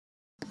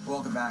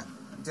Welcome back.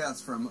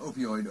 Deaths from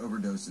opioid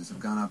overdoses have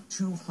gone up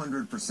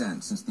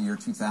 200% since the year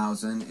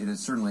 2000. It is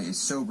certainly a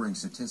sobering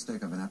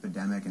statistic of an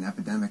epidemic. An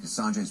epidemic, as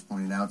Sanjay's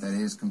pointed out, that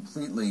is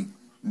completely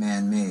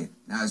man-made.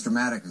 Now, as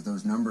dramatic as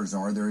those numbers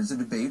are, there is a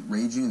debate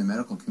raging in the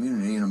medical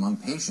community and among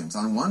patients.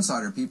 On one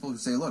side are people who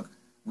say, look,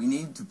 we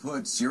need to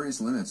put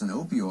serious limits on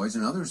opioids,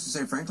 and others who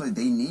say, frankly,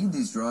 they need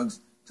these drugs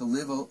to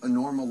live a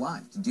normal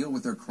life, to deal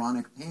with their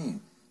chronic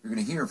pain. You're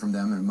going to hear from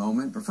them in a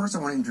moment. But first, I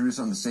want to introduce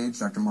on the stage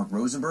Dr. Mark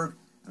Rosenberg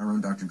and our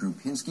own Dr. Drew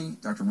Pinsky.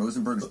 Dr.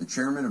 Rosenberg is the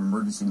chairman of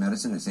emergency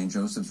medicine at St.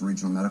 Joseph's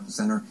Regional Medical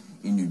Center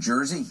in New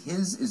Jersey.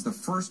 His is the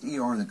first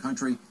ER in the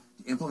country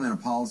to implement a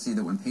policy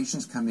that when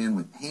patients come in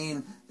with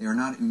pain, they are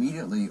not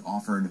immediately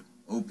offered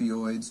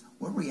opioids.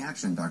 What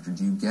reaction, doctor,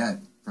 do you get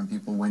from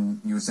people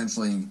when you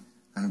essentially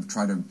kind of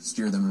try to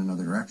steer them in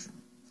another direction?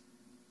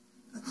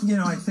 You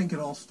know, I think it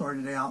all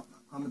started out,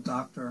 I'm a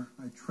doctor.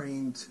 I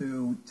trained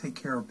to take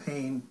care of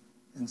pain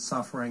and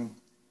suffering.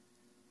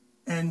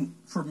 And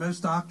for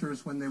most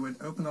doctors, when they would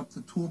open up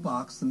the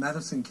toolbox, the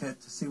medicine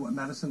kit, to see what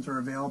medicines are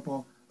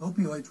available,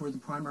 opioids were the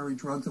primary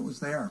drug that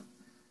was there.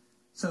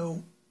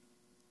 So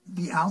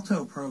the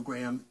ALTO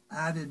program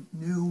added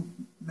new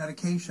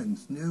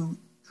medications, new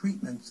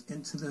treatments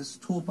into this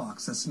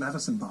toolbox, this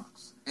medicine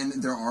box.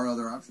 And there are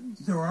other options?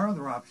 There are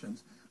other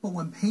options. But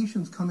when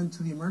patients come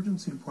into the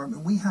emergency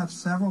department, we have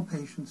several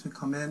patients who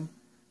come in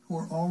who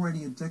are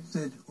already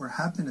addicted or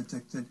have been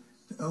addicted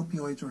to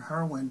opioids or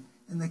heroin,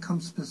 and they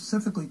come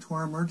specifically to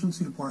our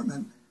emergency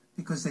department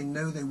because they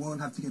know they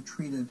won't have to get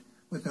treated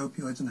with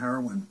opioids and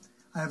heroin.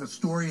 I have a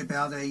story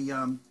about a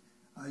young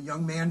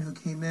man who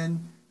came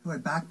in who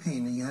had back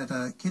pain. He had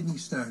a kidney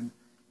stone.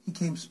 He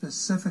came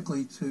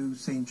specifically to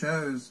St.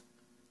 Joe's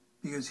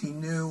because he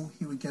knew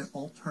he would get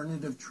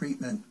alternative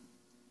treatment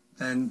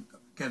than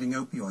getting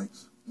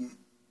opioids.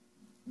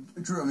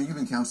 Drew, I mean, you've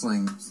been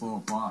counseling. Slow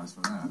applause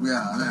for that.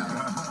 Yeah, I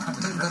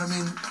mean, but I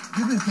mean,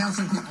 you've been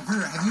counseling people.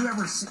 Have you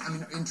ever seen, I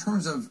mean, in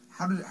terms of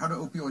how do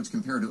opioids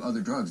compare to other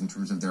drugs in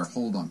terms of their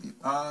hold on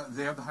people?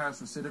 They have the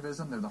highest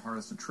recidivism. They're the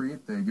hardest to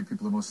treat. They give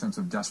people the most sense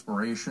of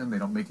desperation. They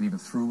don't make it even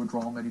through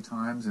withdrawal many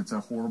times. It's a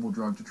horrible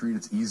drug to treat.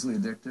 It's easily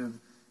addictive.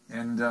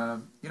 And,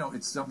 you know,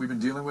 it's something we've been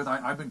dealing with.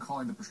 I've been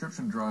calling the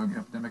prescription drug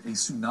epidemic a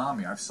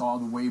tsunami. I saw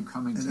the wave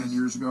coming 10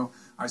 years ago.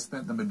 I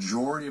spent the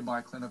majority of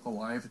my clinical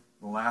life,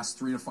 the last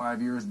 3 to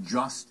 5 years,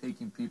 just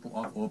taking people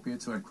off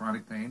opiates who had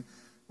chronic pain.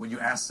 When you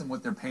ask them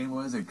what their pain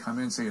was, they'd come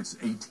in and say it's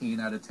 18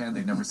 out of 10.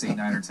 They'd never say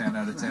 9 or 10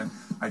 out of 10.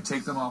 I'd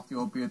take them off the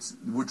opiates.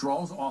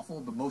 Withdrawal's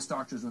awful, but most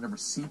doctors would never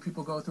see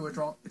people go through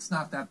withdrawal. It's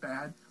not that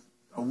bad.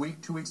 A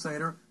week, 2 weeks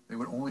later, they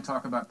would only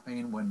talk about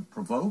pain when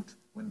provoked,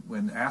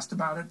 when asked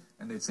about it,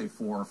 and they'd say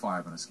 4 or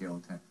 5 on a scale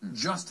of 10.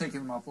 Just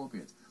taking them off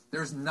opiates.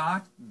 There's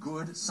not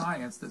good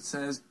science that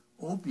says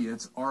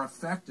opiates are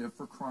effective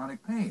for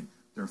chronic pain.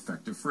 They're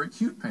effective for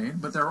acute pain,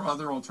 but there are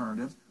other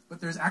alternatives. But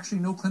there's actually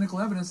no clinical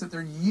evidence that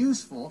they're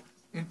useful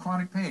in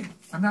chronic pain.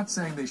 I'm not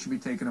saying they should be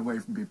taken away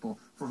from people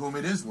for whom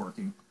it is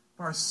working,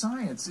 but our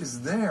science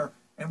is there,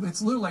 and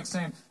it's literally like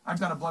saying, I've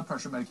got a blood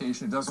pressure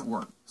medication, it doesn't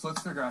work, so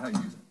let's figure out how to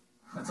use it.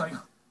 It's like,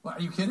 well,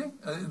 are you kidding?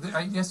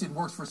 Yes, it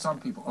works for some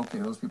people. Okay,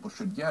 those people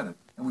should get it.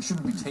 And we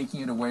shouldn't be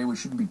taking it away. We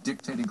shouldn't be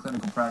dictating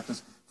clinical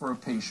practice for a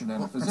patient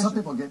and a physician. And some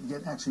people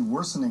get actually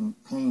worsening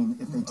pain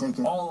if they take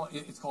it.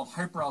 It's called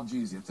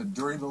hyperalgesia. It's a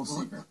dirty little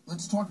secret.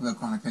 Let's talk about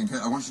chronic pain.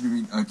 I want you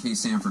to read Kay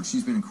Sanford.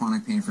 She's been in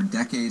chronic pain for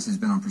decades, has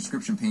been on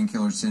prescription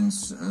painkillers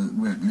since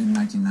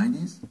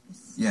mid-1990s?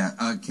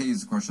 Yeah, Kay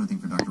is a question, I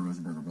think, for Dr.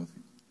 Rosenberg or both of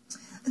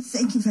you.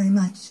 Thank you very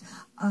much.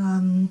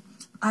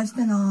 I've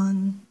been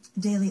on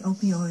daily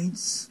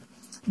opioids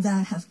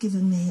that have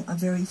given me a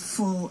very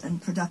full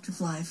and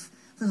productive life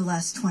for the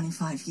last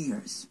 25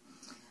 years.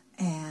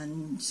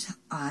 And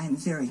I'm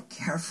very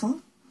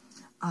careful.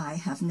 I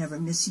have never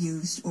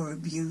misused or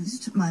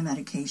abused my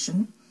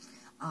medication.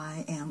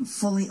 I am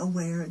fully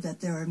aware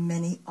that there are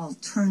many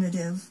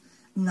alternative,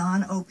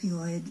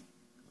 non-opioid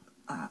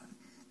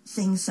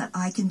things that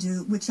I can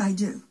do, which I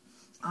do.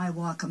 I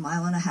walk 1.5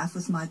 miles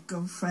with my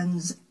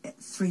girlfriends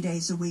 3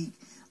 days a week.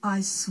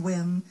 I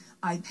swim.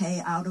 I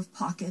pay out of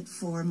pocket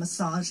for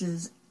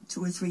massages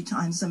 2 or 3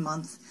 times a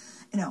month.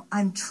 You know,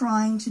 I'm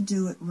trying to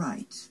do it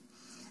right.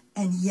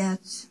 And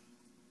yet,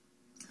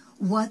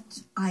 what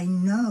I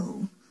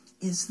know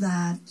is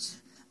that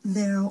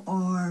there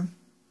are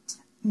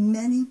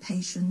many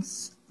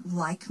patients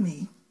like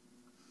me,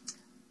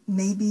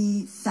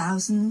 maybe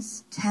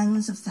thousands,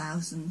 tens of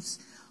thousands,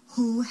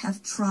 who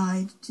have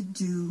tried to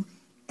do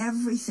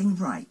everything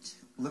right.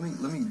 Let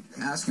me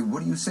ask you,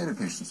 what do you say to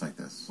patients like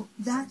this?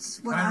 That's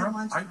what I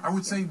want to I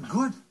would say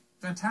good,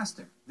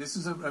 fantastic. This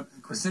is a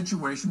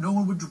situation no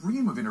one would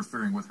dream of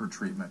interfering with her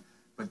treatment,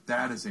 but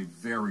that is a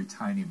very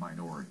tiny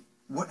minority.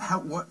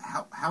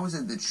 How is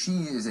it that she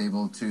is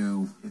able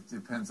to? It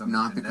depends on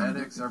not the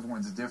genetics.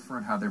 Everyone's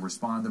different. How they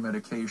respond to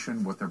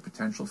medication, what their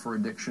potential for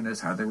addiction is,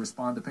 how they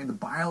respond to pain. The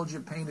biology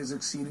of pain is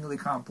exceedingly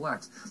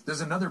complex.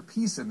 There's another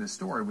piece in this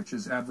story, which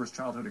is adverse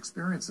childhood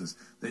experiences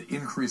that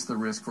increase the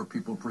risk for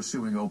people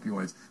pursuing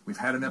opioids. We've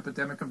had an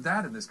epidemic of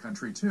that in this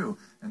country too,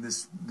 and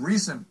this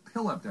recent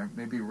pill epidemic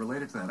may be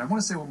related to that. I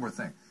want to say one more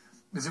thing,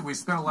 is that we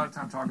spent a lot of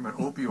time talking about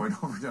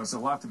opioid overdose. A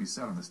lot to be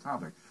said on this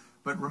topic.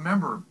 But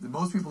remember, that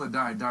most people that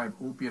die of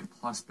opiate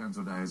plus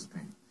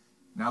benzodiazepine.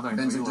 Now that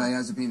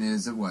Benzodiazepine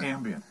is what?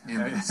 Ambien.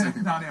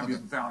 Not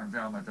Ambien,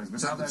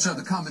 Valium. So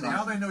the combination.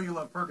 Now they know you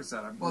love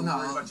Percocet. I'm worried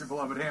about your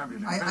beloved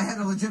Ambien. I had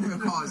a legitimate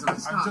cause.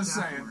 I'm just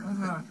saying.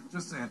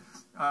 Just saying.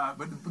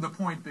 But the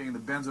point being, the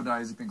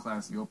benzodiazepine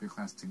class, the opiate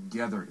class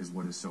together is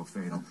what is so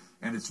fatal.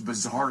 And it's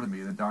bizarre to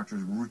me that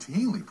doctors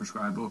routinely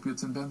prescribe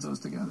opiates and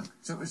benzos together.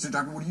 So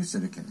doctor, what do you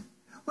say to Kate?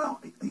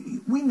 Well,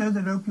 we know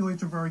that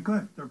opioids are very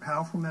good. They're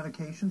powerful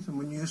medications, and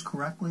when used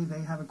correctly, they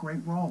have a great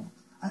role.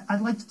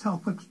 I'd like to tell a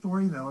quick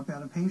story, though,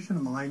 about a patient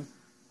of mine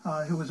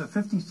who was a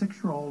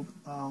 56-year-old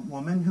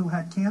woman who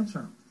had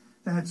cancer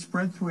that had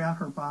spread throughout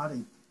her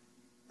body.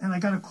 And I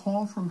got a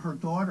call from her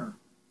daughter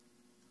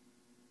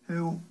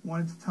who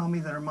wanted to tell me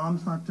that her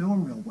mom's not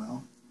doing real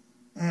well,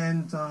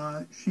 and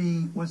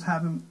she was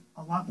having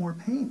a lot more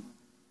pain.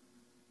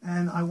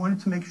 And I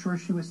wanted to make sure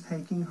she was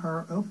taking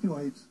her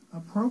opioids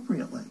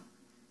appropriately.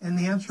 And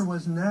the answer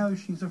was no,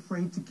 she's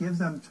afraid to give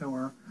them to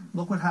her.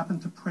 Look what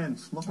happened to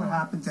Prince. Look what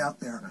happens out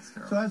there.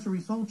 So as a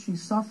result,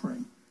 she's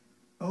suffering.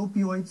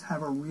 Opioids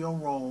have a real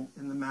role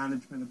in the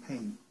management of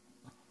pain.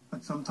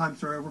 But sometimes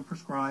they're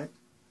overprescribed,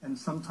 and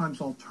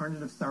sometimes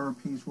alternative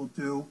therapies will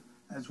do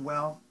as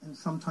well, and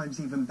sometimes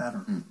even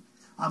better.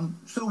 I'm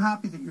so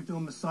happy that you're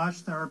doing massage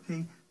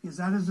therapy, because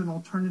that is an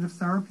alternative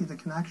therapy that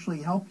can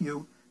actually help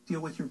you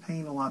deal with your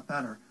pain a lot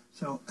better.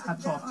 So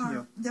hats off to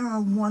you. There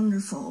are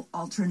wonderful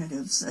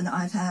alternatives, and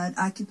I've had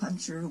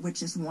acupuncture,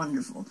 which is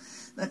wonderful.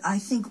 But I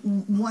think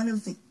one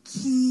of the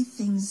key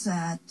things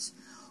that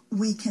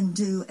we can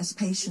do as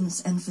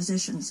patients and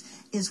physicians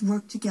is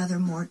work together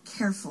more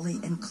carefully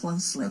and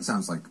closely. That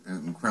sounds like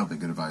incredibly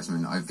good advice. I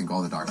mean, I think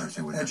all the doctors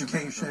here would.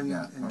 Education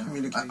and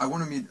communication. I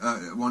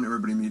want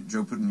everybody to meet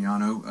Joe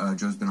Puttagnano.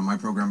 Joe's been on my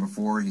program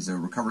before. He's a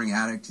recovering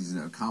addict. He's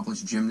an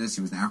accomplished gymnast.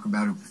 He was an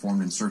acrobat who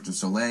performed in Cirque du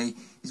Soleil.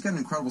 He's got an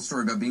incredible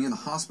story about being in the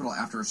hospital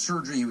after a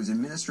surgery. He was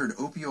administered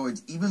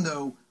opioids, even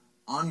though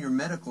on your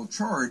medical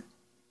chart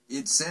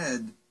it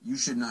said you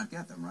should not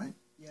get them, right?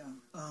 Yeah.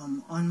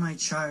 On my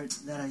chart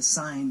that I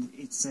signed,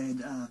 it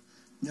said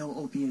no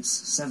opiates,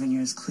 7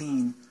 years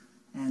clean.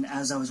 And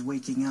as I was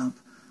waking up,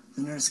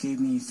 the nurse gave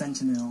me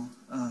fentanyl.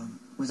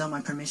 Without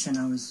my permission,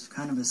 I was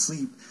kind of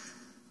asleep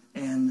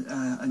and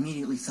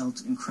immediately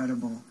felt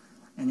incredible.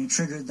 And it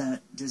triggered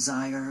that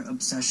desire,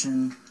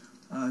 obsession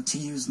to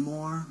use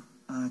more,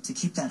 to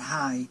keep that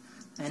high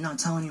and not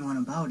tell anyone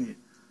about it.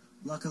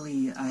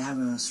 Luckily, I have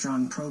a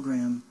strong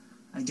program.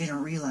 I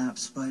didn't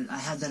relapse, but I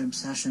had that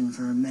obsession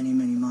for many,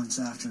 many months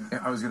after.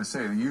 I was going to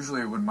say,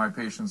 usually when my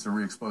patients are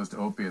re-exposed to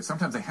opiates,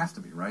 sometimes they have to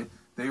be, right?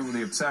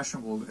 The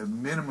obsession will, a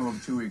minimum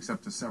of 2 weeks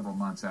up to several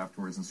months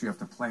afterwards, and so you have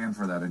to plan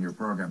for that in your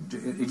program.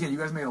 Again, you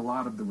guys made a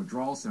lot of the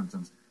withdrawal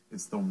symptoms.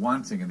 It's the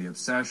wanting and the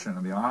obsession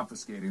and the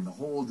obfuscating, the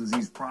whole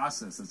disease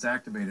process that's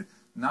activated.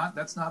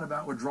 That's not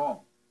about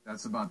withdrawal.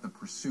 That's about the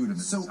pursuit and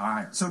the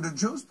desire. So to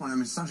Joe's point, I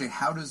mean, essentially,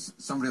 how does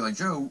somebody like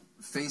Joe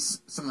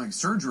face something like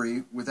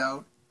surgery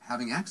without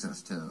having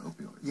access to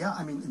opioids? Yeah,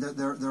 I mean,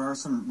 there are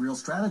some real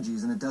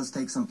strategies, and it does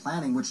take some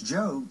planning, which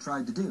Joe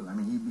tried to do. I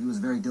mean, he was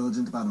very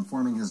diligent about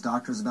informing his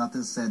doctors about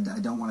this, said, I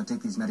don't want to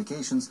take these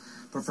medications.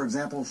 But, for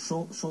example,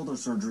 shoulder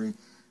surgery,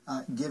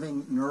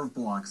 giving nerve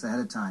blocks ahead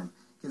of time,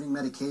 giving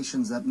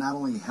medications that not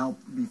only help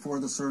before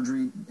the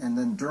surgery and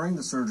then during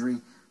the surgery,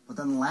 but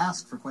then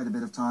last for quite a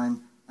bit of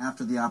time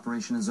after the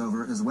operation is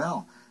over as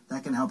well.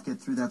 That can help get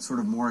through that sort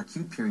of more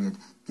acute period,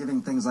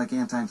 giving things like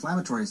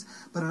anti-inflammatories.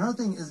 But another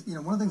thing is,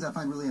 one of the things I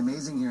find really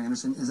amazing here,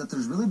 Anderson, is that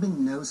there's really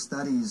been no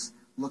studies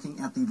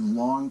looking at the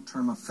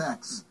long-term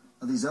effects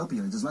of these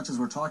opioids. As much as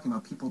we're talking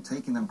about people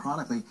taking them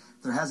chronically,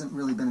 there hasn't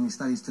really been any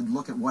studies to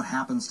look at what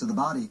happens to the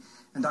body.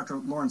 And Dr.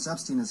 Lawrence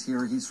Epstein is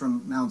here. He's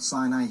from Mount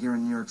Sinai here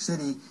in New York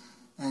City,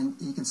 and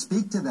he can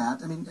speak to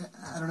that. I mean,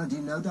 I don't know, do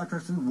you know, Dr.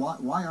 Epstein,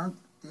 why aren't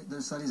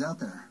there's studies out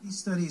there? These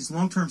studies,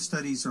 long-term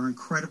studies, are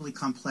incredibly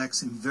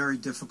complex and very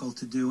difficult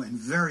to do and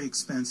very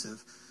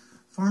expensive.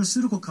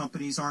 Pharmaceutical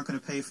companies aren't going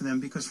to pay for them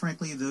because,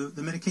 frankly, the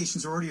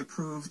medications are already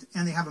approved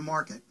and they have a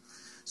market.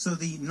 So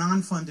the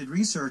non-funded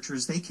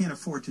researchers, they can't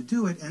afford to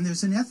do it, and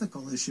there's an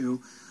ethical issue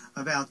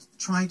about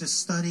trying to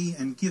study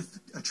and give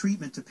a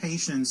treatment to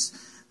patients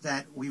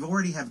that we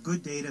already have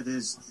good data,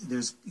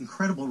 there's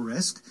incredible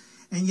risk,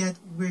 and yet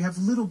we have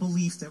little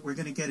belief that we're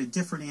going to get a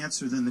different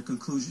answer than the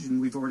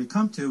conclusion we've already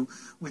come to,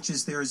 which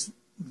is there's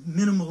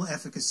minimal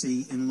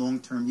efficacy in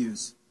long-term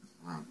use.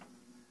 Wow.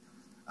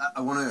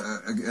 I want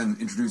to, again,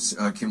 introduce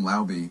Kim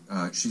Laube.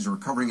 She's a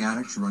recovering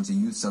addict. She runs a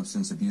youth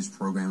substance abuse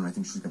program, and I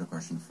think she's got a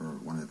question for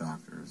one of the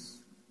doctors.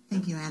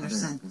 Thank you,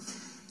 Anderson.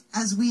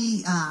 As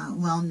we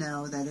well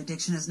know, that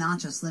addiction is not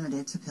just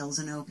limited to pills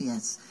and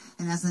opiates.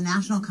 And as the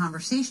national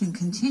conversation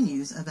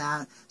continues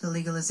about the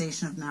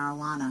legalization of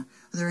marijuana,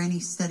 are there any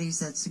studies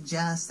that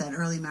suggest that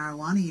early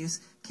marijuana use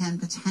can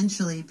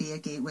potentially be a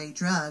gateway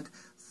drug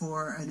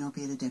for an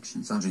opiate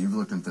addiction? Sanjay, you've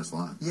looked into this a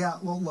lot. Yeah,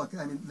 well, look,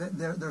 I mean,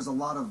 there's a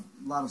lot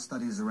of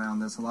studies around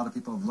this. A lot of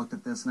people have looked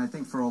at this, and I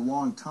think for a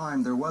long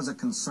time there was a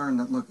concern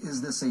that, look,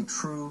 is this a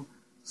true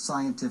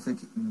scientific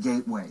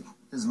gateway?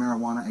 Is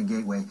marijuana a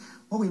gateway?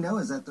 What we know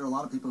is that there are a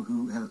lot of people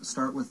who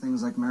start with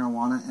things like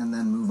marijuana and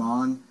then move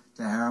on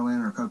to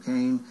heroin or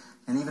cocaine,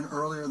 and even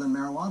earlier than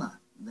marijuana.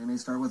 They may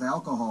start with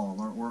alcohol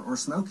or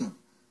smoking.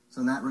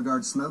 So in that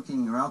regard,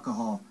 smoking or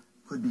alcohol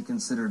could be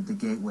considered the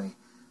gateway.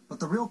 But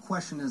the real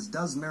question is,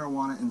 does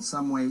marijuana in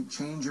some way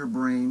change your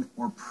brain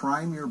or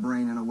prime your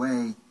brain in a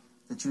way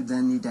that you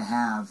then need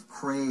to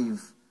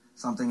crave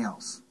something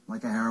else,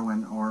 like a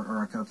heroin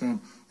or a cocaine?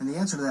 And the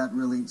answer to that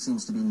really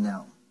seems to be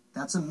no.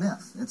 That's a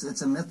myth.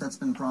 It's a myth that's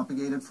been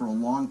propagated for a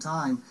long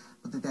time,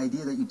 but the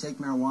idea that you take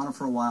marijuana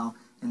for a while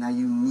and now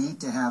you need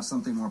to have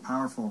something more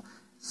powerful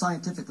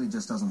scientifically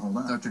just doesn't hold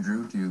up. Dr.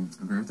 Drew, do you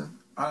agree with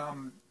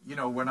that? You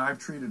know, when I've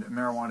treated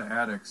marijuana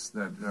addicts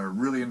that are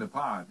really into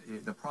pot,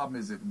 the problem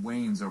is it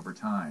wanes over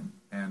time,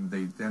 and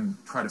they then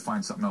try to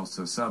find something else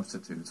to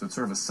substitute. So it's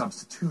sort of a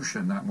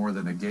substitution, not more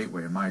than a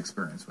gateway, in my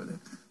experience with it.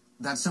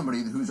 That's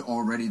somebody who's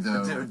already,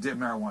 though... Did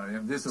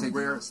marijuana. There's a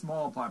rare,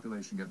 small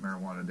population get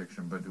marijuana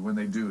addiction, but when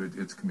they do,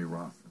 it can be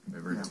rough. It can be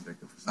very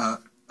addictive for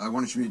some. I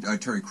wanted you to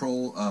meet Terry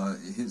Kroll.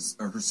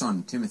 Her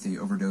son, Timothy,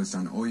 overdosed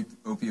on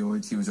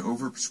opioids. He was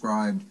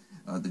overprescribed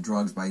the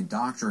drugs by a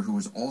doctor who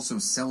was also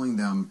selling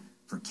them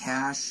for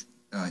cash.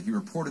 He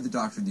reported the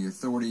doctor to the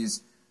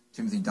authorities.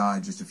 Timothy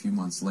died just a few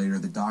months later.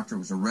 The doctor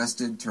was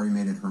arrested. Terry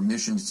made it her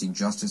mission to seek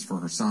justice for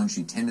her son.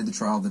 She attended the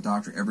trial of the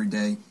doctor every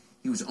day.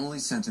 He was only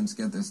sentenced,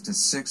 get this, to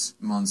 6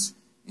 months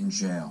in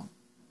jail.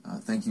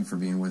 Thank you for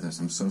being with us.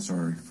 I'm so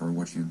sorry for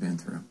what you've been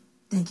through.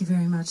 Thank you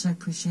very much. I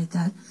appreciate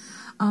that.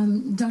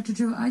 Dr.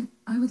 Drew, I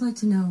would like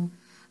to know,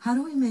 how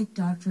do we make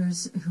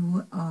doctors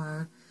who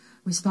are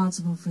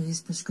responsible for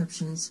these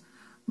prescriptions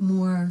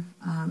more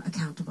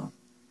accountable?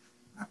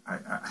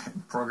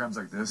 Programs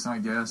like this, I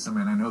guess. I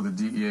mean, I know the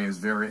DEA is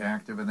very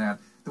active in that.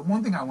 The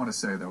one thing I want to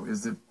say, though,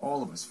 is that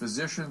all of us,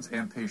 physicians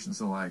and patients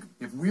alike,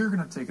 if we're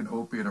going to take an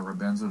opiate or a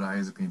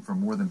benzodiazepine for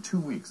more than 2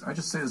 weeks, I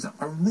just say as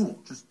a rule,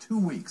 just 2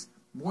 weeks,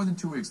 more than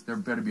 2 weeks, there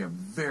better be a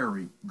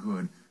very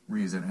good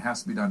reason. It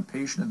has to be done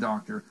patient and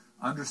doctor,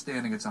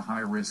 understanding it's a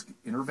high-risk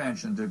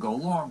intervention. To go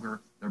longer,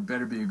 there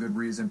better be a good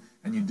reason,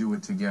 and you do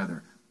it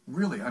together.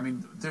 Really, I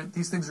mean,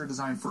 these things are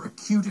designed for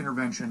acute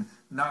intervention,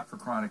 not for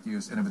chronic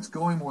use. And if it's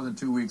going more than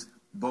 2 weeks,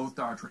 both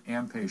doctor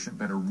and patient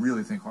better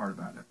really think hard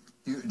about it.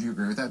 Do you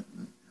agree with that?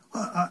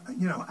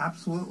 You know,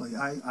 absolutely.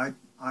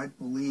 I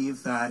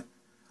believe that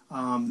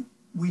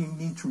we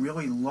need to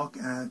really look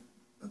at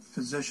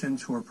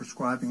physicians who are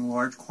prescribing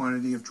large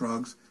quantity of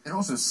drugs. And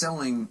also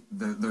selling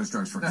those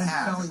drugs for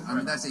cash. I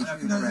mean, that's a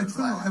huge red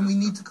flag. And we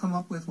need to come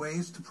up with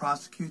ways to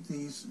prosecute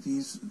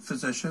these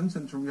physicians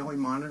and to really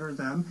monitor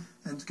them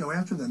and to go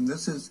after them.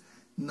 This is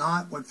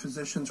not what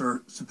physicians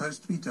are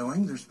supposed to be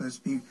doing. They're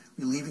supposed to be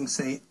relieving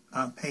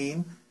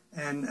pain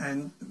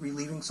and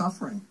relieving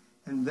suffering.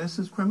 And this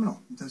is criminal.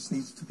 This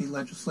needs to be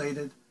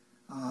legislated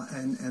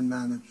and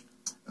managed.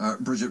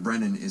 Bridget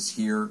Brennan is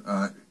here.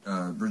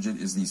 Bridget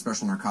is the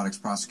special narcotics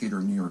prosecutor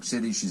in New York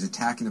City. She's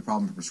attacking the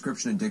problem of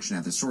prescription addiction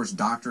at the source.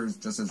 Doctors,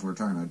 just as we're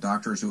talking about,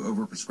 doctors who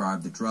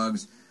overprescribe the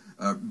drugs.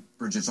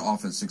 Bridget's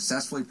office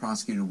successfully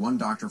prosecuted one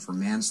doctor for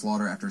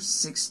manslaughter after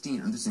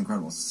 16, this is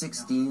incredible,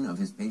 16 of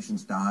his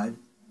patients died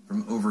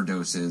from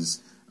overdoses.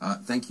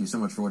 Thank you so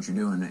much for what you're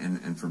doing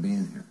and for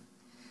being here.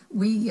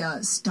 We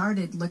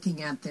started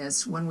looking at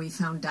this when we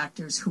found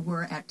doctors who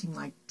were acting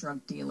like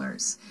drug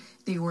dealers.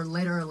 They were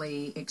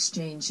literally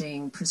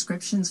exchanging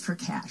prescriptions for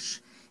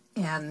cash,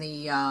 and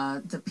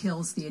the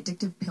pills, the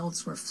addictive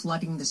pills, were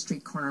flooding the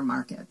street corner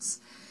markets.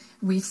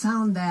 We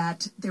found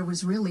that there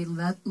was really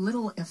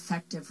little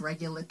effective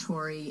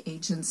regulatory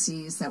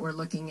agencies that were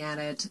looking at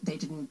it. They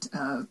didn't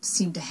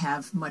seem to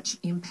have much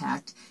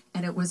impact,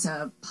 and it was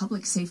a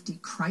public safety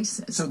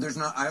crisis. So there's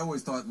not, I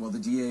always thought, well, the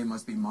DEA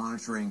must be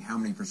monitoring how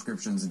many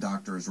prescriptions a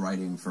doctor is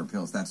writing for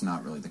pills. That's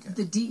not really the case.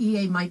 The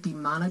DEA might be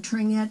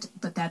monitoring it,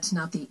 but that's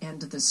not the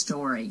end of the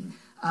story.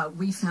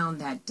 We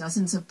found that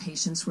dozens of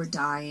patients were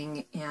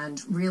dying,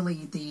 and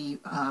really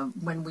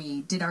when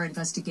we did our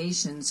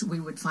investigations, we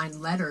would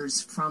find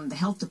letters from the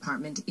health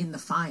department in the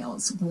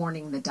files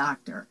warning the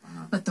doctor,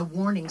 but the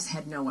warnings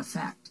had no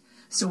effect.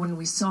 So when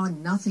we saw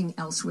nothing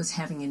else was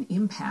having an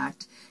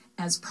impact,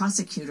 as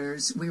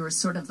prosecutors, we were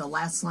sort of the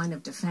last line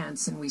of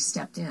defense, and we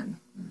stepped in.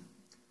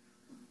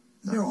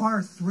 There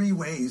are 3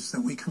 ways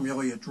that we can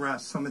really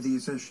address some of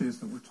these issues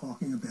that we're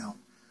talking about.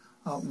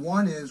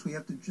 One is we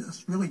have to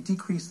just really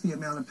decrease the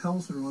amount of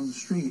pills that are on the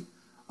street.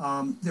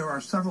 There are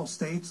several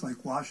states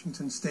like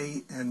Washington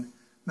State and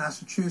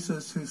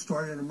Massachusetts who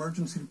started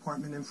emergency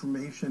department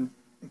information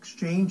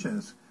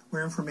exchanges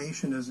where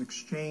information is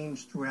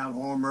exchanged throughout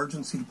all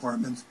emergency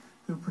departments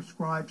who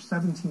prescribe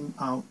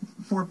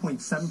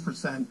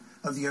 4.7%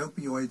 of the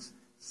opioids.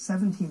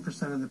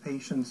 17% of the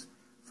patients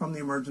from the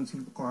emergency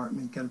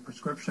department get a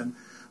prescription.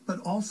 But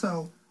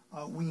also,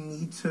 we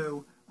need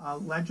to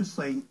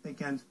legislate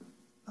against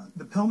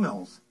the pill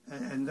mills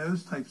and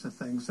those types of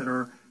things that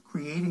are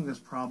creating this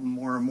problem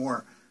more and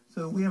more.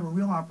 So we have a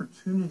real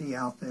opportunity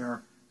out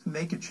there to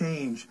make a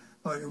change,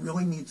 but it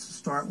really needs to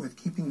start with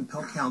keeping the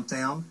pill count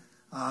down,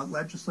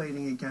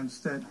 legislating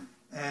against it,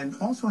 and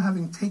also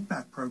having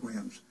take-back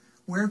programs.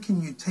 Where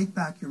can you take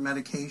back your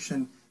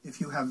medication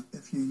if you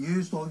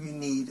used all you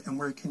need, and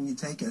where can you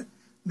take it?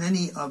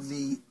 Many of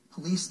the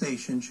police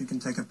stations you can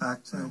take it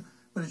back to,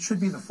 but it should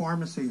be the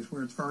pharmacies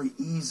where it's very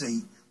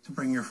easy to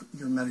bring your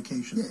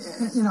medication.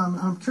 You know,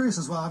 I'm curious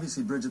as well.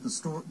 Obviously, Bridget,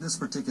 this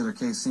particular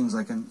case seems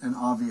like an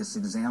obvious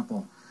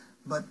example.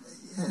 But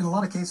in a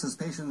lot of cases,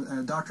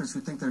 doctors who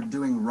think they're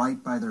doing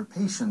right by their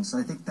patients,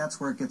 I think that's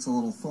where it gets a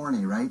little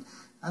thorny, right?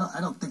 I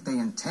don't think they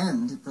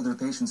intend for their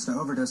patients to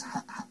overdose.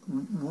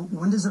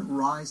 When does it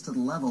rise to the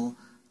level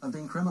of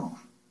being criminal?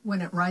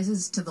 When it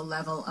rises to the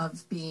level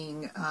of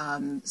being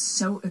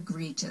so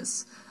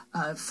egregious.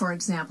 For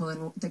example,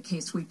 in the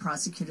case we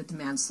prosecuted, the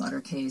manslaughter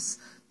case,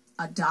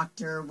 a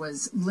doctor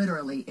was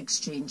literally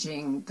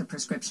exchanging the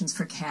prescriptions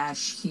for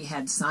cash. He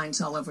had signs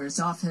all over his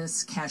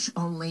office, cash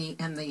only,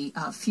 and the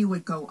fee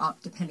would go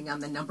up depending on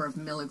the number of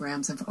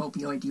milligrams of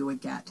opioid you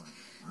would get.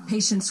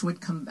 Patients would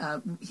come,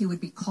 he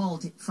would be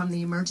called from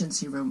the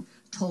emergency room,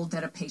 told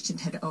that a patient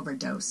had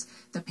overdosed.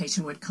 The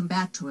patient would come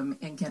back to him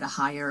and get a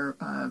higher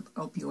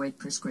opioid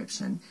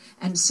prescription.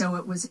 And so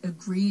it was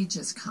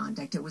egregious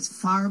conduct. It was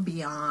far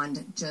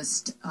beyond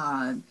just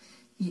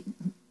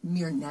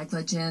mere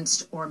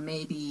negligence or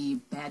maybe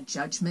bad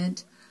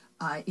judgment.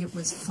 It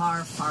was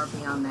far, far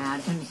beyond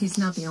that. And he's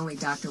not the only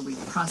doctor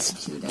we've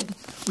prosecuted.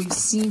 We've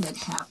seen it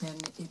happen.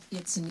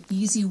 It's an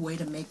easy way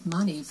to make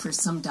money for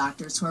some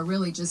doctors who are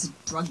really just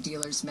drug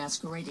dealers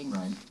masquerading.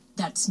 Right.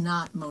 That's not